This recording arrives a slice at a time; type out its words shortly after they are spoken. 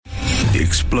The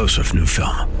explosive new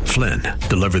film, Flynn,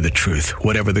 deliver the truth,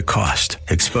 whatever the cost,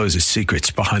 exposes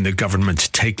secrets behind the government's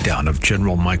takedown of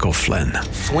General Michael Flynn.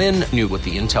 Flynn knew what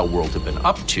the intel world had been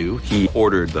up to. He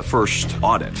ordered the first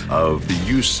audit of the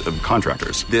use of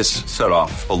contractors. This set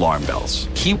off alarm bells.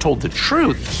 He told the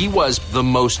truth. He was the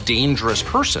most dangerous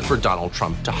person for Donald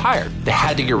Trump to hire. They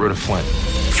had to get rid of Flynn.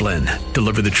 Flynn,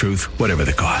 deliver the truth, whatever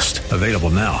the cost. Available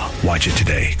now. Watch it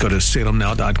today. Go to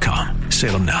salemnow.com.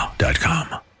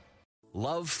 salemnow.com.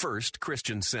 Love First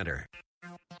Christian Center.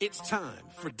 It's time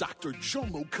for Dr.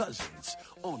 Jomo Cousins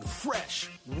on Fresh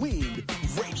Wind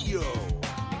Radio.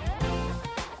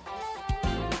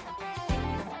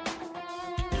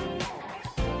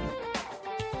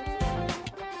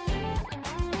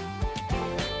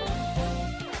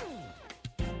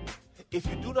 If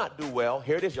you do not do well,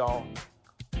 here it is, y'all,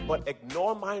 but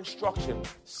ignore my instruction,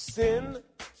 sin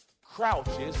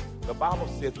crouches. The Bible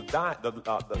says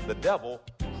the devil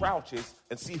crouches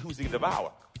and see who's he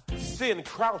devour. Sin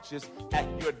crouches at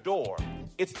your door.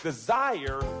 Its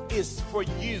desire is for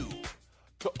you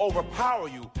to overpower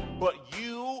you, but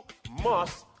you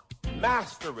must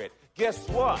master it. Guess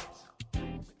what?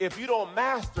 If you don't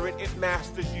master it, it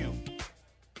masters you.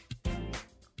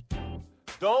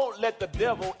 Don't let the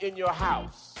devil in your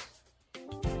house.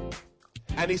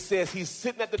 And he says he's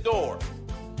sitting at the door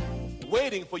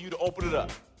waiting for you to open it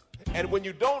up. And when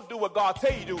you don't do what God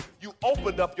tells you to do, you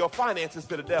opened up your finances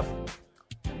to the devil.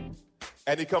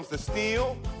 And he comes to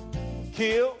steal,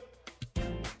 kill.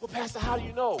 Well, Pastor, how do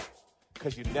you know?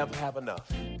 Because you never have enough.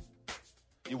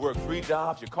 You work 3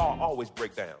 jobs, your car always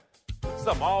breaks down.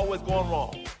 Something always going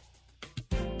wrong.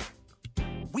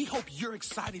 We hope you're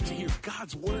excited to hear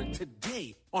God's word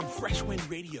today on Fresh Wind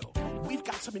Radio. We've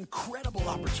got some incredible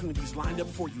opportunities lined up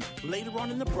for you later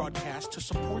on in the broadcast to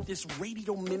support this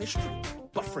radio ministry.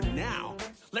 But for now,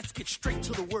 let's get straight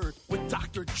to the word with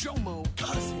Dr. Jomo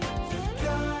Cousins.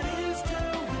 God is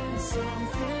doing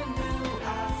something new.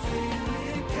 I feel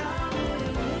it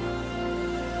coming.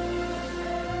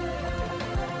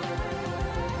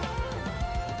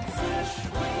 Fresh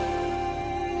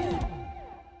Wind.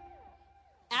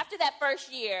 After that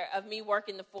first year of me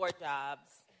working the 4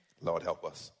 jobs, Lord help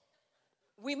us.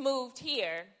 we moved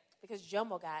here because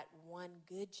Jomo got one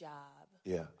good job.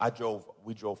 Yeah, I drove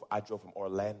from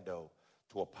Orlando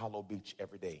to Apollo Beach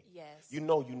every day. Yes. You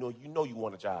know you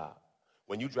want a job.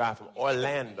 When you drive from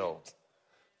Orlando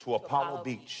to Apollo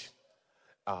Beach,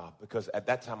 because at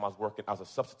that time I was a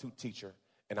substitute teacher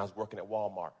and I was working at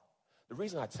Walmart. The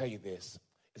reason I tell you this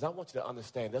is I want you to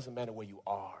understand it doesn't matter where you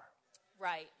are.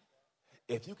 Right.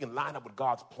 If you can line up with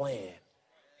God's plan,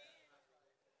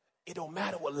 it don't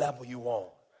matter what level you on.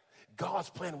 God's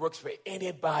plan works for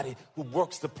anybody who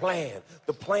works the plan.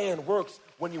 The plan works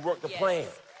when you work the plan.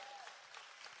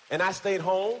 And I stayed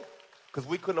home because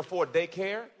we couldn't afford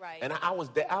daycare. Right. And I was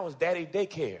daddy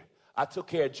daycare. I took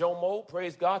care of Jomo,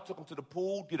 praise God, took him to the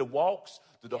pool, did the walks,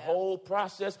 did the whole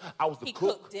process. I was the He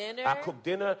cook. cooked dinner. I cooked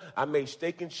dinner. I made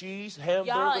steak and cheese, hamburgers,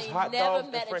 Y'all ain't hot never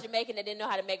dogs. met a Jamaican that didn't know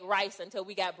how to make rice until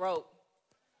we got broke.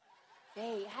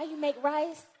 Hey, how you make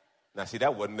rice? Now, see,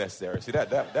 that wasn't necessary. See, that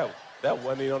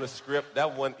wasn't even on the script.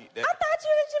 That wasn't. I thought you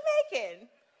were Jamaican.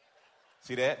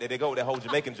 See that? There they go with that whole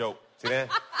Jamaican joke. See that?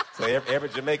 So every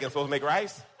Jamaican supposed to make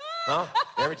rice? Huh?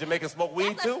 Every Jamaican smoke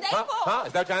weed That's a too? staple. Huh?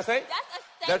 Is that what you're trying to say?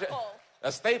 That's a staple.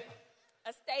 A staple.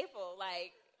 A staple.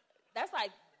 Like, that's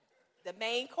like the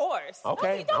main course.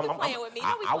 Okay. Don't be playing with me.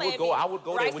 Don't be playing with me. I would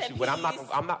go there with you, but I'm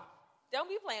not. Don't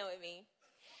be playing with me.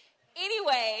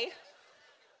 Anyway,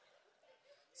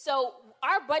 so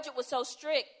our budget was so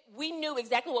strict, we knew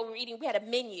exactly what we were eating. We had a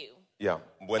menu. Yeah.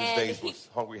 Wednesdays was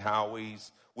Hungry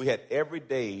Howie's. We had every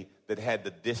day that had the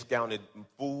discounted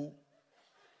food.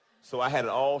 So I had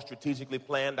it all strategically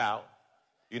planned out.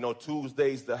 You know,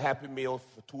 Tuesdays, the Happy Meal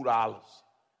for $2.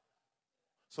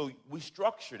 So we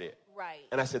structured it. Right.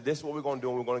 And I said, this is what we're going to do,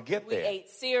 and we're going to get there. We ate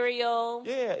cereal.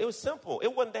 Yeah, it was simple.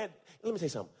 It wasn't that. Let me say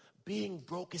something. Being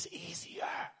broke is easier.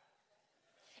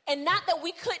 And not that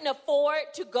we couldn't afford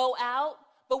to go out,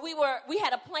 but we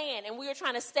had a plan, and we were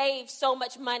trying to save so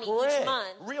much money each month.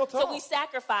 Real talk. So we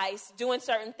sacrificed doing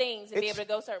certain things and be able to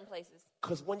go certain places.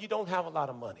 Because when you don't have a lot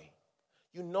of money,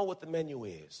 you know what the menu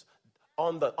is.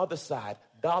 On the other side,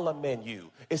 dollar menu.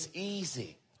 It's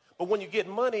easy. But when you get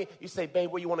money, you say,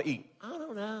 babe, where you want to eat? I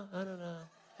don't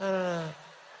know.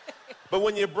 But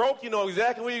when you're broke, you know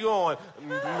exactly where you're going.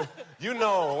 You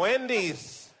know,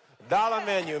 Wendy's, dollar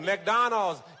menu,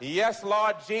 McDonald's, yes,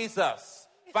 Lord Jesus.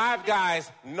 Five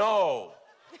Guys, no.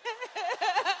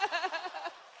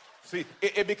 See,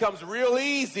 it becomes real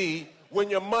easy when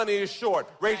your money is short.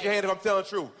 Raise your hand if I'm telling the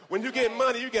truth. When you get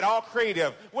money, you get all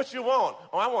creative. What you want?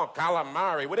 Oh, I want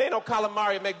calamari. Well, there ain't no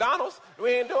calamari at McDonald's. We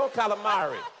ain't doing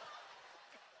calamari.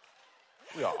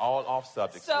 We are all off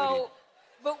subject, So, sweetie.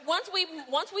 but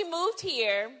once we moved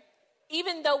here,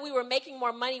 even though we were making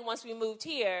more money once we moved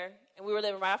here, and we were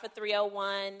living right off of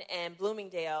 301 and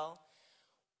Bloomingdale,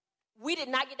 we did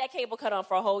not get that cable cut on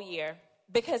for a whole year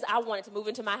because I wanted to move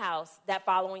into my house that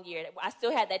following year. I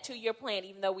still had that 2-year plan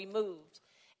even though we moved.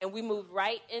 And we moved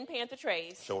right in Panther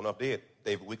Trace. Showing up did.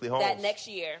 David Weekly Homes. That next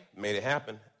year. Made it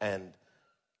happen. And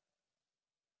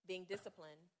being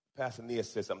disciplined. Pastor Nia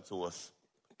said something to us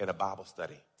in a Bible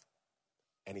study.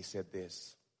 And he said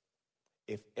this: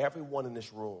 if everyone in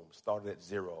this room started at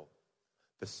zero,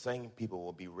 the same people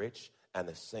will be rich and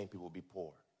the same people will be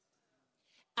poor.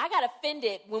 I got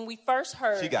offended when we first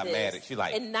heard She got this mad. She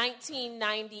like, in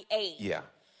 1998. yeah.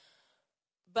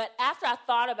 But after I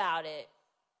thought about it,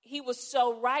 he was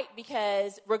so right,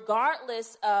 because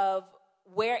regardless of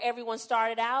where everyone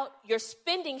started out, your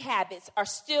spending habits are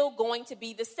still going to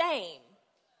be the same.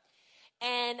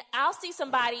 And I'll see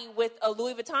somebody with a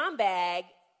Louis Vuitton bag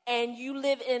and you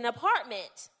live in an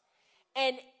apartment.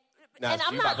 And Now,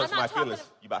 I'm you not, about to hurt I'm not my talking, feelings.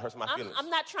 You about to hurt my feelings. I'm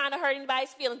not trying to hurt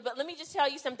anybody's feelings, but let me just tell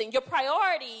you something. Your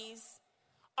priorities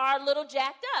are a little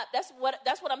jacked up. That's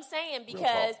what I'm saying,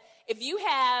 because if you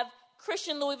have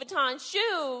Christian Louis Vuitton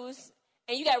shoes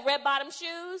and you got red bottom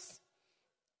shoes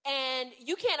and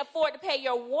you can't afford to pay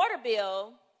your water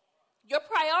bill, your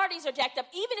priorities are jacked up.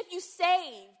 Even if you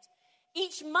saved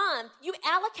each month, you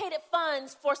allocated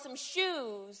funds for some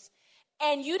shoes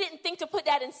and you didn't think to put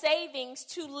that in savings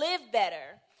to live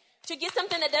better, to get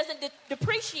something that doesn't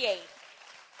depreciate.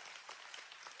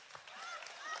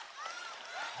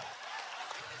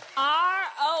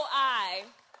 ROI,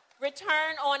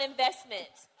 return on investment.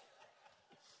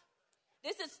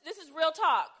 This is real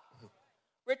talk.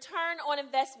 Return on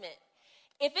investment.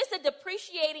 If it's a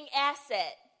depreciating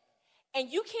asset and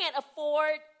you can't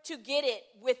afford to get it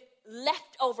with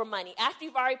leftover money, after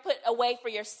you've already put away for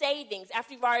your savings,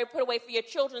 after you've already put away for your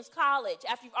children's college,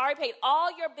 after you've already paid all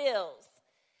your bills,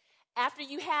 after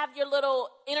you have your little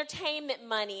entertainment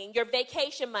money and your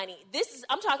vacation money,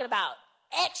 I'm talking about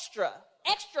extra,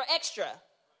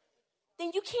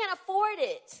 then you can't afford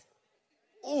it.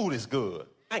 Ooh, this good.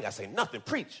 I ain't got to say nothing.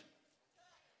 Preach.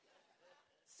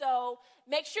 So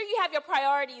make sure you have your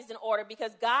priorities in order,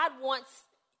 because God wants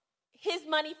his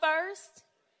money first,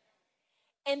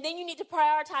 and then you need to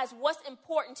prioritize what's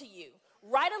important to you.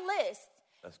 Write a list.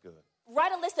 That's good.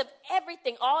 Write a list of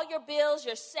everything, all your bills,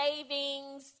 your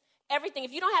savings, everything.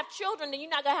 If you don't have children, then you're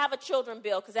not going to have a children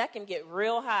bill, because that can get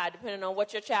real high depending on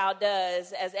what your child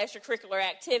does as extracurricular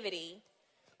activity,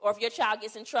 or if your child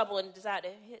gets in trouble and decides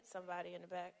to hit somebody in the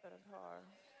back of the car.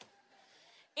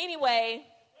 Anyway,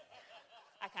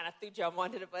 I kind of threw Joe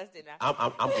under the bus, didn't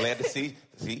I? I'm glad to see.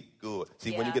 Good.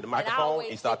 See, when you get the And I microphone always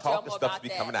and you start tell talking, Jomo stuff's about be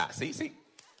that. coming out. See?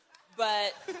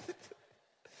 But,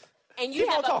 and you Keep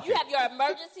on have talking. you have your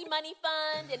emergency money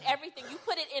fund and everything. You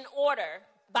put it in order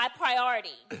by priority.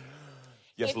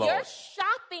 Yes, if Lord. your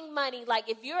shopping money, like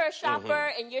if you're a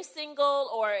shopper and you're single,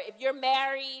 or if you're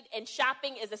married and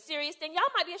shopping is a serious thing, y'all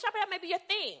might be a shopper, that might be your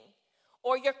thing.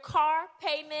 Or your car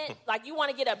payment, like you want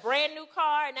to get a brand new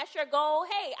car and that's your goal,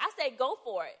 hey, I say go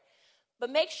for it. But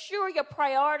make sure your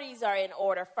priorities are in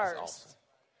order first. That's awesome.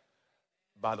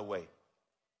 By the way,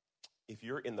 if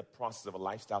you're in the process of a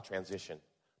lifestyle transition,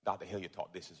 Dr. Hilliard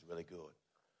taught this is really good.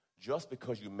 Just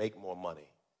because you make more money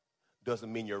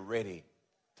doesn't mean you're ready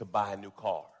to buy a new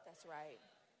car. That's right.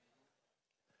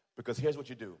 Because here's what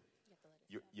you do.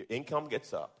 Your income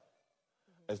gets up.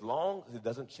 As long as it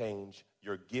doesn't change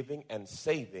your giving and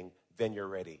saving, then you're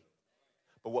ready.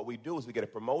 But what we do is we get a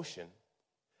promotion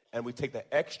and we take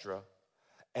the extra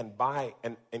and buy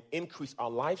and increase our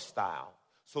lifestyle.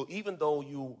 So even though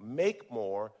you make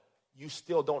more, you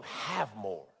still don't have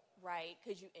more. Right,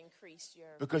 because you increased your...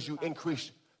 Because you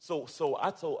increase. So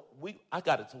I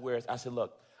got it to where I said,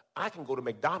 look, I can go to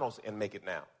McDonald's and make it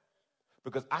now.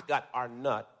 Because I got our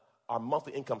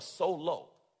monthly income so low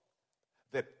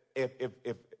that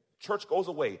if church goes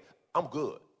away, I'm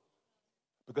good.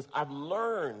 Because I've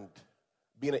learned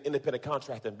being an independent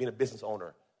contractor and being a business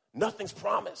owner, nothing's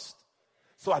promised.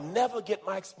 So I never get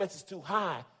my expenses too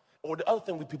high. Or the other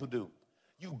thing we people do,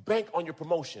 you bank on your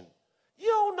promotion. You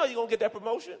don't know you're going to get that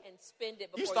promotion. And spend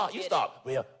it before you start,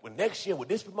 well, next year with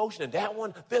this promotion and that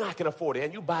one, then I can afford it.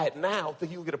 And you buy it now,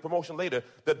 think you'll get a promotion later.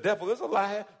 The devil is a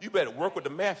liar. You better work with the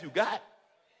math you got.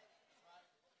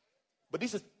 But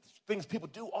these are things people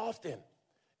do often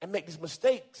and make these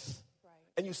mistakes. Right.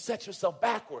 And you set yourself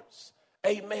backwards.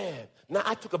 Amen. Now,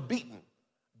 I took a beating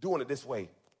doing it this way,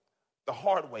 the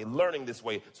hard way, learning this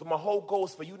way. So my whole goal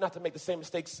is for you not to make the same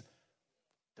mistakes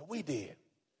that we did.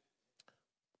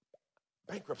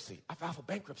 Bankruptcy. I filed for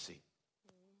bankruptcy.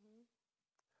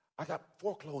 I got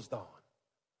foreclosed on.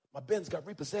 My Benz got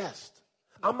repossessed.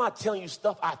 I'm not telling you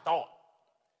stuff I thought.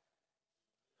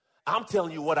 I'm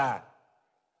telling you what I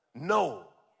know.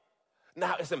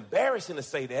 Now, it's embarrassing to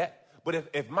say that, but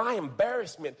if my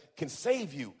embarrassment can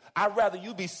save you, I'd rather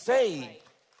you be saved. Right.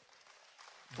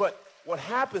 But what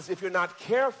happens if you're not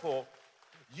careful,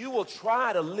 you will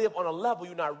try to live on a level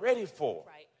you're not ready for.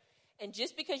 Right. And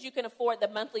just because you can afford the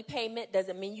monthly payment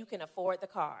doesn't mean you can afford the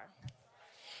car.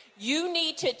 You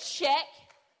need to check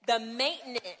the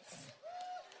maintenance.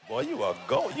 Boy, you are. Is that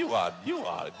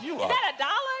 $1?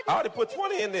 I already put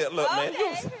 20 in there. Look, okay.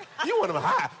 Man, you want them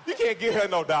high. You can't give her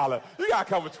no $1. You got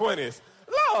to come with 20s.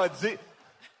 Lord, G.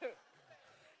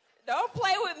 Don't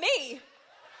play with me.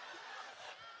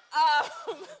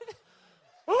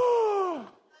 Let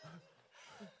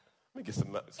me get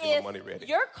some money ready.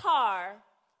 Your car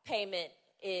payment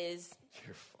is...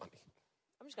 You're funny.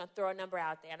 I'm just going to throw a number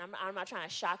out there, and I'm not trying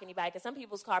to shock anybody, because some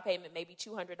people's car payment may be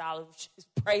 $200, which is,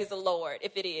 praise the Lord,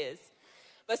 if it is.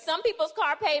 But some people's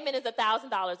car payment is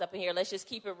 $1,000 up in here. Let's just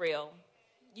keep it real.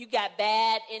 You got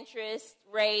bad interest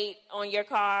rate on your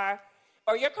car,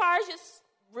 or your car is just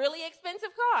really expensive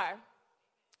car.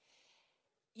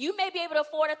 You may be able to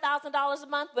afford $1,000 a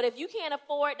month, but if you can't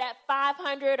afford that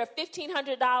 $500 or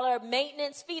 $1,500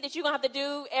 maintenance fee that you're going to have to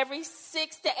do every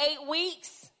 6 to 8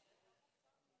 weeks,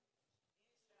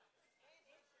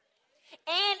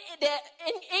 and the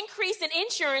increase in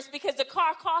insurance because the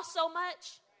car costs so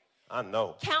much. I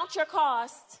know. Count your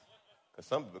costs. Because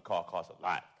some people car costs a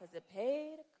lot. Because it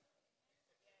paid.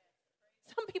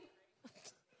 Some people.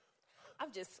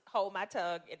 I'm just hold my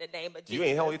tongue in the name of Jesus. You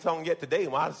ain't hold your tongue yet today.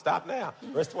 Why well, stop now?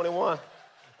 Verse 21.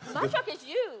 My truck is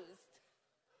used.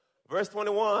 Verse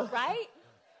 21. Right?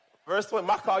 Verse 20.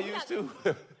 My car used too.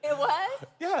 It was?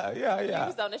 Yeah.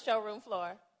 Used on the showroom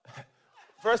floor.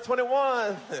 Verse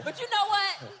 21. But you know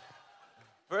what?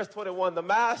 Verse 21, the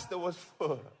master was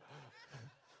full.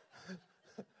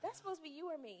 That's supposed to be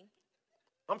you or me.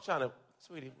 I'm trying to,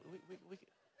 sweetie,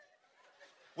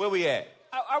 where we at?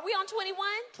 Are we on 21?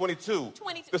 22.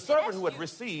 The servant who had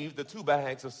received the 2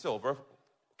 bags of silver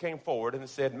came forward and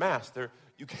said, Master,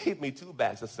 you gave me 2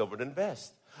 bags of silver to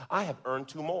invest. I have earned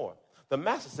 2 more. The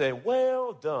master said,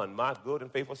 well done, my good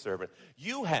and faithful servant.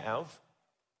 You have,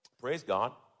 praise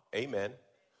God, amen,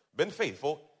 been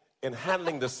faithful in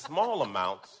handling the small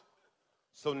amounts,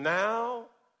 so now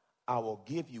I will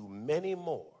give you many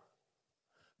more.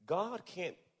 God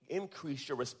can't increase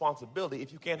your responsibility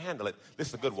if you can't handle it. This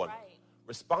is a good one. Right.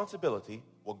 Responsibility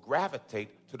will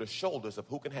gravitate to the shoulders of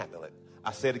who can handle it.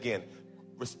 I say it again.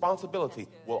 Responsibility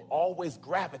will always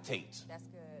gravitate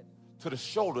to the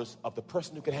shoulders of the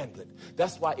person who can handle it.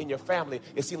 That's why in your family,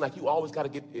 it seems like you always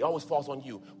got to it always falls on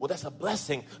you. Well, that's a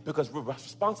blessing because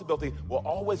responsibility will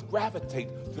always gravitate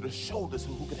to the shoulders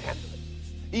who can handle it.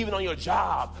 Even on your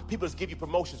job, people just give you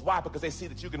promotions. Why? Because they see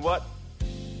that you can what?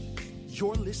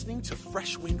 You're listening to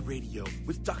Fresh Wind Radio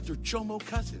with Dr. Jomo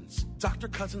Cousins. Dr.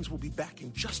 Cousins will be back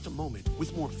in just a moment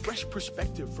with more fresh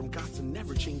perspective from God's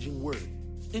never-changing word.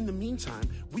 In the meantime,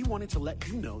 we wanted to let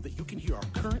you know that you can hear our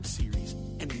current series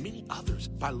and many others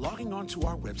by logging on to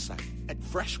our website at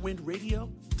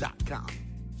freshwindradio.com.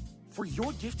 For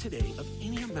your gift today of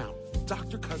any amount,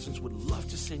 Dr. Cousins would love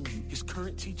to send you his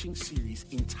current teaching series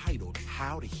entitled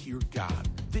How to Hear God.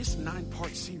 This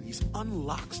 9-part series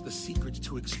unlocks the secrets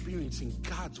to experiencing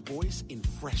God's voice in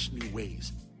fresh new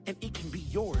ways, and it can be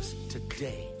yours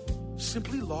today.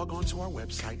 Simply log on to our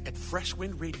website at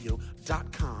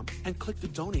freshwindradio.com and click the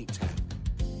Donate tab.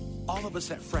 All of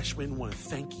us at Fresh Wind want to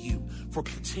thank you for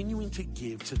continuing to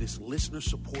give to this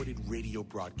listener-supported radio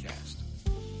broadcast.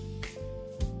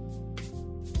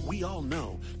 We all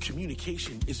know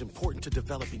communication is important to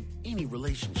developing any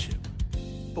relationship.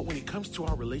 But when it comes to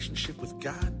our relationship with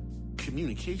God,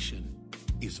 communication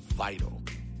is vital.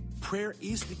 Prayer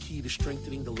is the key to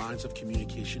strengthening the lines of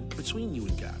communication between you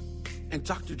and God. And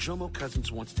Dr. Jomo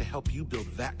Cousins wants to help you build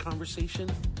that conversation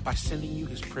by sending you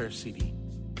his prayer CD.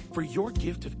 For your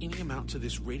gift of any amount to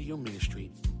this radio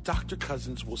ministry, Dr.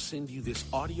 Cousins will send you this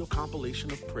audio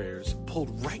compilation of prayers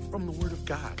pulled right from the Word of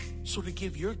God. So to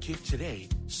give your gift today,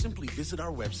 simply visit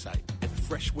our website at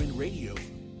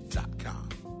freshwindradio.com.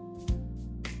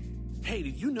 Hey,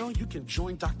 did you know you can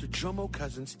join Dr. Jomo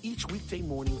Cousins each weekday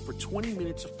morning for 20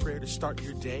 minutes of prayer to start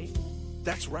your day?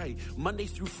 That's right. Monday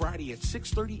through Friday at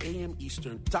 6:30 a.m.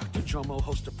 Eastern, Dr. Jomo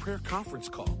hosts a prayer conference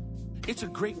call. It's a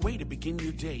great way to begin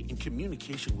your day in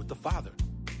communication with the Father.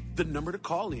 The The number to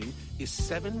call in is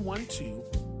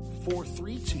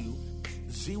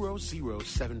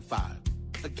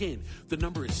 712-432-0075. Again, the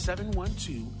number is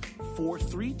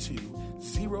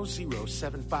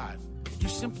 712-432-0075. You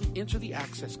simply enter the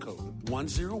access code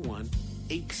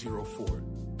 101804.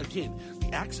 Again,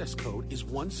 the access code is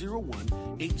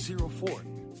 101804.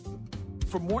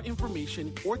 For more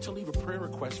information or to leave a prayer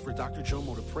request for Dr.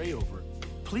 Jomo to pray over,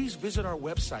 please visit our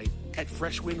website at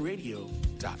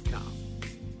freshwindradio.com.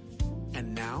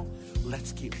 And now,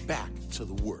 let's get back to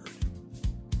the Word.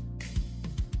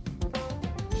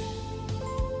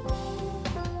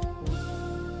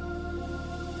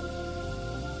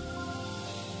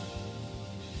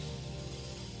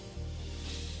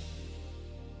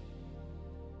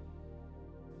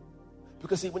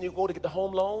 Because see, when you go to get the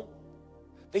home loan,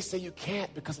 they say you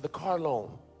can't because of the car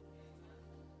loan.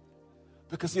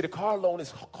 Because see, the car loan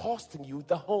is costing you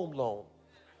the home loan.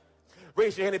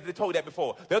 Raise your hand if they told you that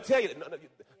before. They'll tell you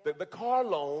the car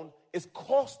loan is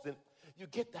costing. You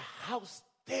get the house,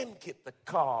 then get the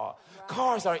car. Right.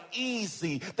 Cars are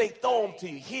easy. They throw them to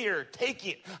you. Here, take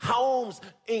it. Homes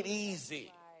ain't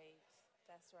easy. Right.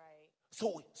 That's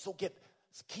right. So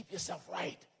keep yourself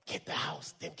right. Get the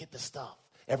house, then get the stuff.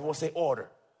 Everyone say order.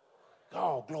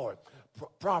 Oh, glory.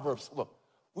 Proverbs, look,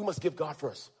 we must give God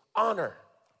first. Honor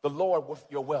the Lord with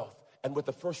your wealth and with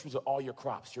the first fruits of all your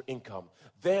crops, your income.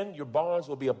 Then your barns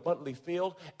will be abundantly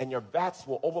filled and your vats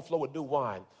will overflow with new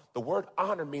wine. The word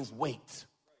honor means weight.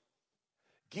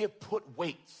 Put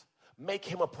weight. Make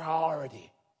him a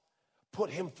priority. Put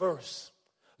him first.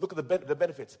 Look at the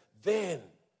benefits. Then,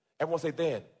 everyone say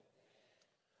then.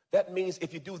 That means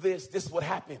if you do this, this is what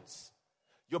happens.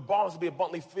 Your barns will be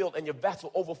abundantly filled and your vats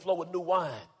will overflow with new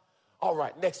wine. All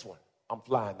right, next one. I'm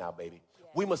flying now, baby. Yeah.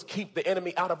 We must keep the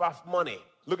enemy out of our money.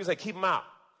 Look, it says keep him out.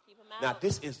 Keep him out. Now,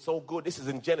 this is so good. This is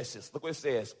in Genesis. Look what it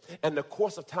says. And in the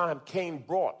course of time, Cain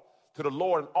brought to the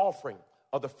Lord an offering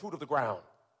of the fruit of the ground.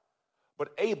 But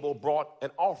Abel brought an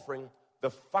offering,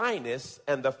 the finest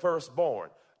and the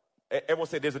firstborn. Everyone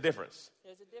say there's a difference.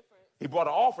 There's a difference. He brought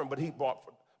an offering, but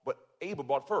Abel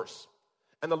brought first.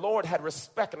 And the Lord had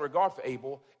respect and regard for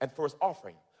Abel and for his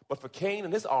offering. But for Cain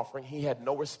and his offering, he had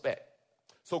no respect.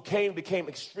 So Cain became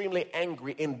extremely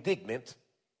angry, indignant,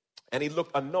 and he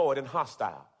looked annoyed and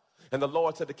hostile. And the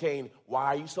Lord said to Cain, why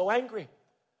are you so angry?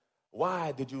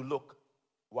 Why did you look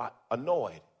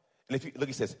annoyed? And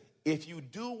he says, if you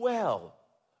do well,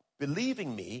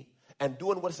 believing me and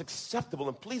doing what is acceptable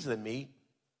and pleasing to me,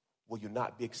 will you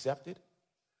not be accepted?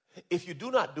 If you do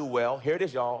not do well, here it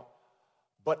is, y'all,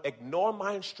 but ignore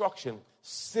my instruction,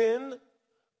 sin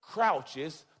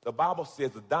crouches. The Bible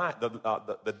says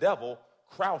the devil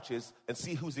crouches and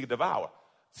see who's he devour.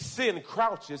 Sin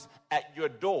crouches at your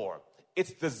door.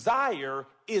 Its desire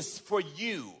is for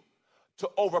you to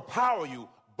overpower you,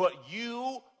 but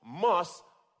you must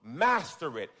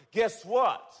master it. Guess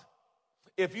what?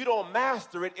 If you don't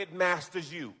master it, it masters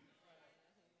you.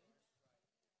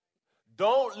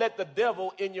 Don't let the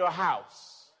devil in your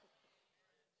house.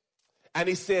 And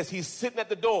he says he's sitting at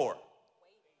the door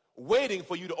waiting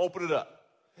for you to open it up.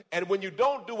 And when you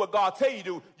don't do what God tells you to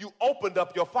do, you opened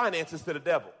up your finances to the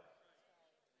devil.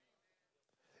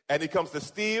 And he comes to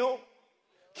steal,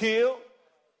 kill.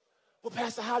 Well,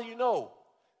 Pastor, how do you know?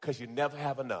 Because you never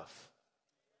have enough.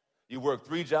 You work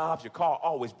 3 jobs, your car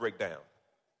always breaks down.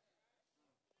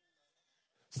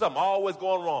 Something always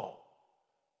going wrong.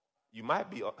 You might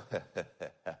be,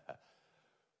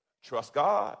 trust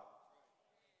God.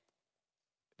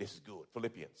 This is good.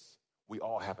 Philippians, we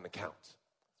all have an account.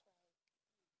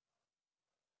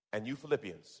 And you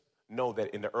Philippians know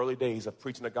that in the early days of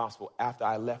preaching the gospel, after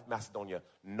I left Macedonia,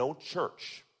 no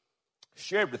church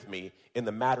shared with me in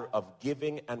the matter of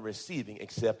giving and receiving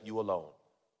except you alone.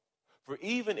 For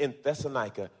even in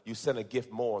Thessalonica, you sent a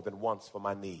gift more than once for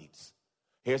my needs.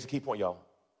 Here's the key point, y'all.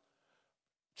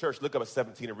 Church, look up at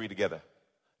 17 and read together.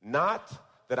 Not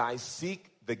that I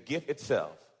seek the gift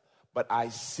itself, but I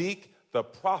seek the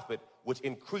profit which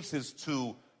increases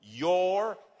to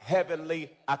your heavenly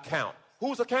account.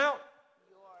 Whose account?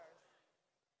 Yours.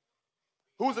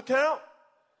 Whose account?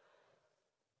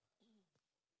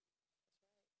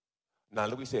 Now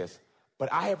look what he says.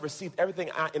 But I have received everything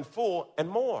in full and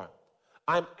more.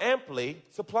 I'm amply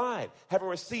supplied, having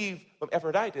received from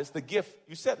Epaphroditus the gift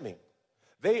you sent me.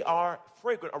 They are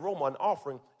fragrant aroma, an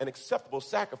offering, an acceptable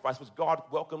sacrifice which God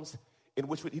welcomes, in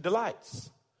which he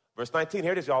delights. Verse 19,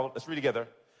 here it is, y'all. Let's read together.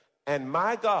 And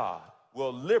my God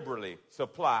will liberally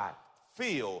supply,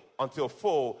 fill until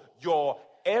full your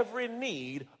every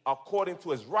need according to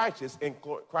his righteousness in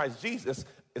Christ Jesus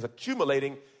is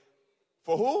accumulating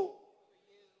for who?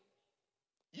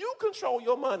 You control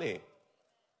your money.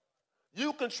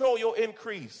 You control your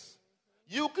increase.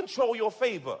 You control your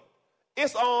favor.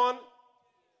 It's on.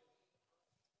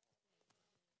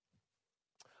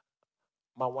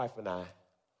 My wife and I,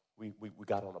 we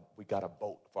got a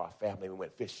boat for our family. We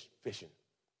went fishing.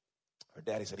 Her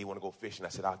daddy said he want to go fishing. I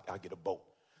said, I'll get a boat.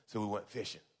 So we went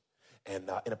fishing. And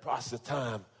in the process of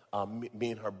time,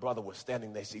 me and her brother were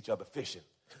standing next to each other fishing.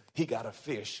 He got a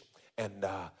fish. And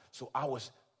so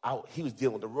he was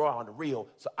dealing with the rod and the reel.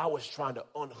 So I was trying to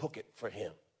unhook it for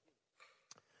him.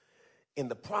 In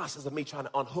the process of me trying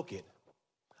to unhook it,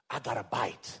 I got a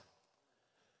bite.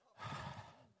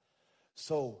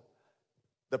 So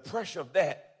the pressure of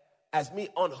that, as me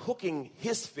unhooking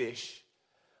his fish,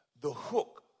 the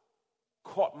hook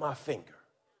caught my finger.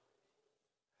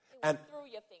 It went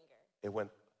through your finger. It went.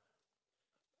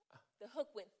 The hook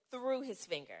went through his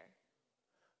finger.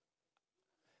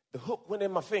 The hook went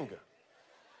in my finger.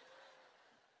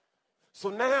 So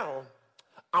now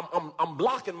I'm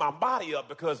blocking my body up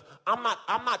because I'm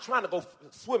not trying to go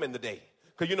swimming today.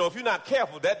 Because if you're not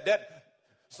careful,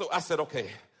 so I said, okay,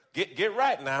 get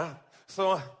right now.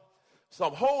 So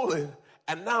I'm holding,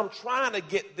 and now I'm trying to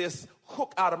get this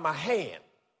hook out of my hand.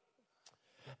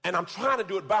 And I'm trying to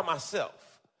do it by myself.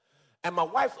 And my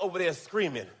wife's over there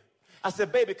screaming. I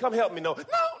said, baby, come help me. No.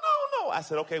 I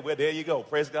said, okay, well, there you go.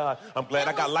 Praise God. I'm glad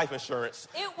I got life insurance.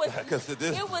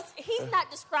 He's not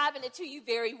describing it to you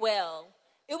very well.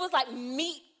 It was like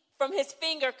meat from his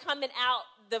finger coming out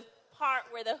the part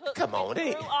where the hook went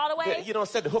through all the way. You don't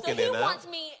set the hook in there now. So he wants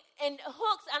me, and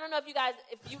hooks, I don't know if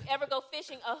you ever go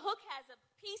fishing, a hook has a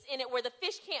piece in it where the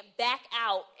fish can't back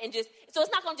out so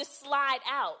it's not going to just slide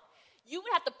out. You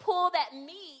would have to pull that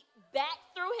meat back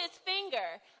through his finger.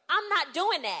 I'm not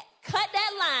doing that. Cut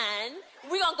that line.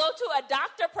 We're going to go to a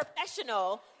doctor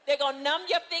professional. They're going to numb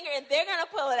your finger, and they're going to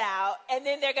pull it out, and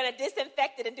then they're going to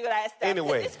disinfect it and do all that stuff.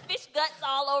 Anyway. This fish guts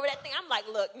all over that thing. I'm like,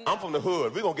 look. No. I'm from the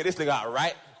hood. We're going to get this thing out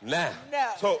right now.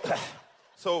 No.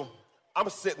 So I'm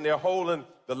sitting there holding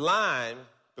the line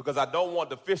because I don't want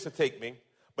the fish to take me,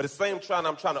 but at the same time,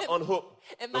 I'm trying to unhook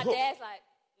and my dad's like,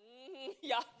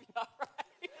 y'all be all right.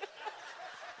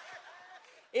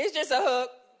 It's just a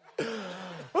hook.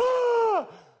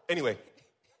 Anyway,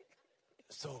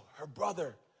 so her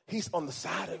brother, he's on the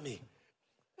side of me.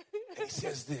 And he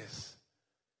says this.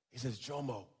 He says,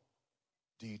 Jomo,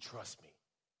 do you trust me?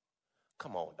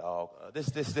 Come on, dog. This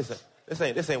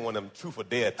ain't one of them truth or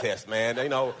dare tests, man.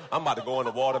 I'm about to go in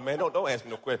the water, man. Don't ask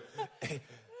me no question.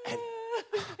 And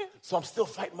so I'm still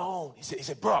fighting my own. He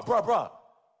said, bro,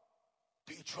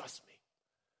 do you trust me?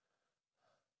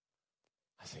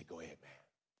 I said, go ahead, man.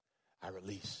 I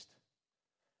released.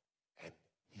 And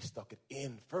he stuck it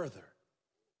in further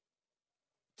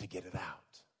to get it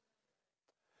out.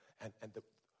 And the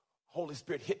Holy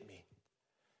Spirit hit me.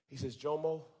 He says,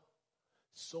 Jomo,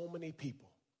 so many people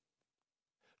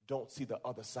don't see the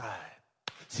other side.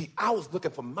 See, I was looking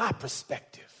from my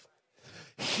perspective.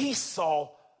 He saw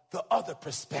the other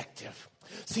perspective.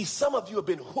 See, some of you have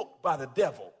been hooked by the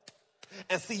devil.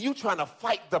 And see, you trying to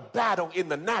fight the battle in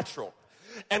the natural.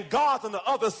 And God's on the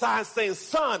other side saying,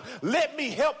 son, let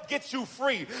me help get you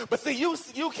free. But see, you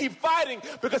keep fighting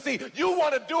because, see, you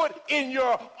want to do it in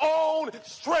your own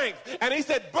strength. And he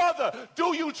said, brother,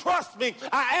 do you trust me?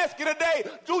 I ask you today,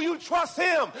 do you trust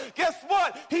him? Guess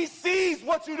what? He sees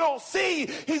what you don't see.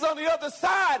 He's on the other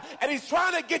side, and he's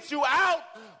trying to get you out.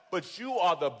 But you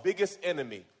are the biggest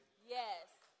enemy. Yes.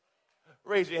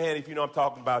 Raise your hand if you know I'm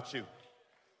talking about you.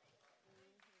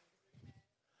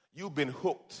 You've been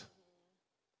hooked.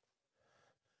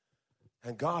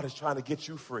 And God is trying to get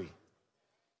you free.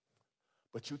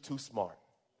 But you're too smart.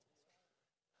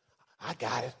 I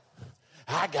got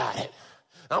it.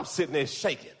 I'm sitting there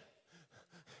shaking.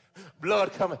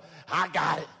 Blood coming. I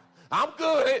got it. I'm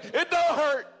good. It don't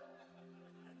hurt.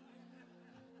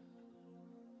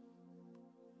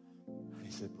 And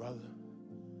he said, brother,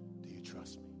 do you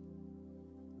trust me?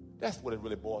 That's what it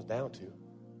really boils down to.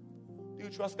 Do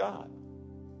you trust God?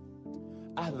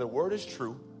 Either the word is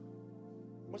true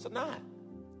or it's not.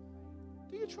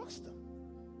 Do you trust him?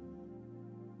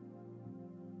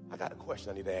 I got a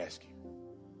question I need to ask you.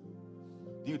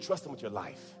 Do you trust him with your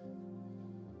life?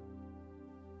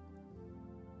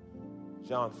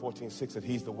 John 14:6 said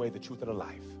he's the way, the truth, and the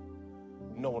life.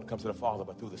 No one comes to the Father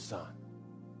but through the Son.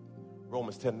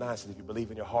 Romans 10:9 says if you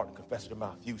believe in your heart and confess with your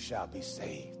mouth, you shall be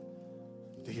saved.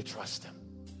 Do you trust him?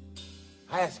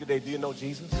 I ask you today, do you know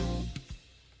Jesus?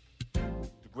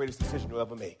 The greatest decision you'll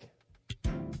ever make.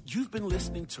 You've been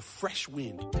listening to Fresh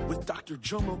Wind with Dr.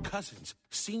 Jomo Cousins,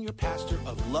 Senior Pastor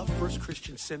of Love First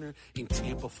Christian Center in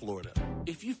Tampa, Florida.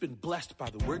 If you've been blessed by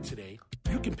the word today,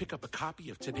 you can pick up a copy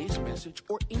of today's message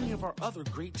or any of our other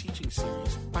great teaching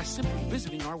series by simply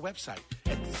visiting our website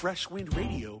at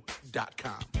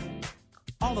freshwindradio.com.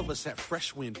 All of us at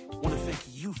Fresh Wind want to thank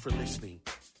you for listening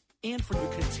and for your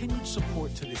continued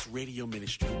support to this radio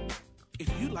ministry. If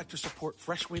you'd like to support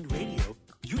Fresh Wind Radio,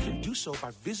 you can do so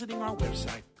by visiting our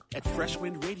website at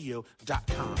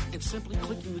freshwindradio.com and simply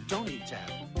clicking the Donate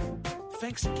tab.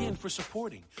 Thanks again for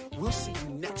supporting. We'll see you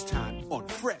next time on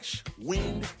Fresh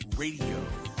Wind Radio.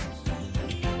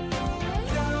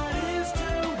 God is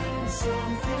doing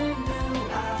something new.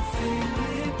 I feel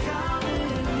it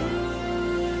coming.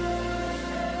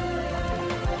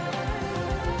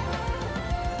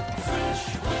 Fresh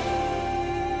Wind.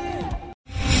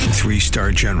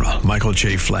 3-star General Michael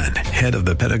J. Flynn, head of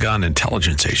the Pentagon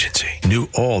Intelligence Agency, knew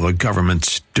all the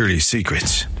government's dirty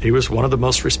secrets. He was one of the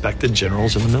most respected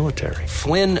generals in the military.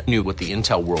 Flynn knew what the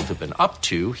intel world had been up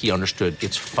to. He understood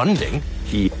its funding.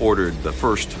 He ordered the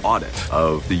first audit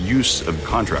of the use of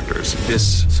contractors.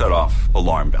 This set off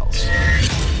alarm bells.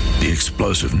 The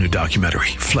explosive new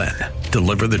documentary, Flynn,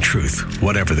 Deliver the Truth,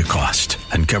 Whatever the Cost,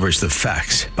 uncovers the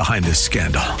facts behind this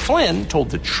scandal. Flynn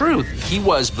told the truth. He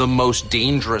was the most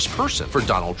dangerous person for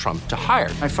Donald Trump to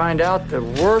hire. I find out the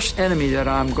worst enemy that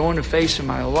I'm going to face in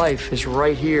my life is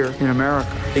right here in America.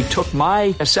 They took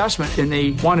my assessment and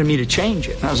they wanted me to change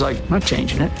it. And I was like, I'm not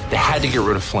changing it. They had to get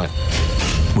rid of Flynn.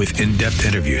 With in-depth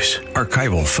interviews,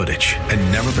 archival footage,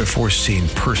 and never-before-seen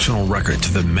personal records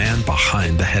of the man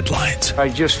behind the headlines. I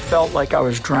just felt like I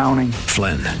was drowning.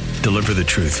 Flynn, Deliver the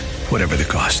Truth, Whatever the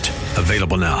Cost.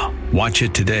 Available now. Watch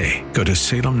it today. Go to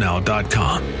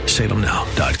salemnow.com.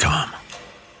 salemnow.com.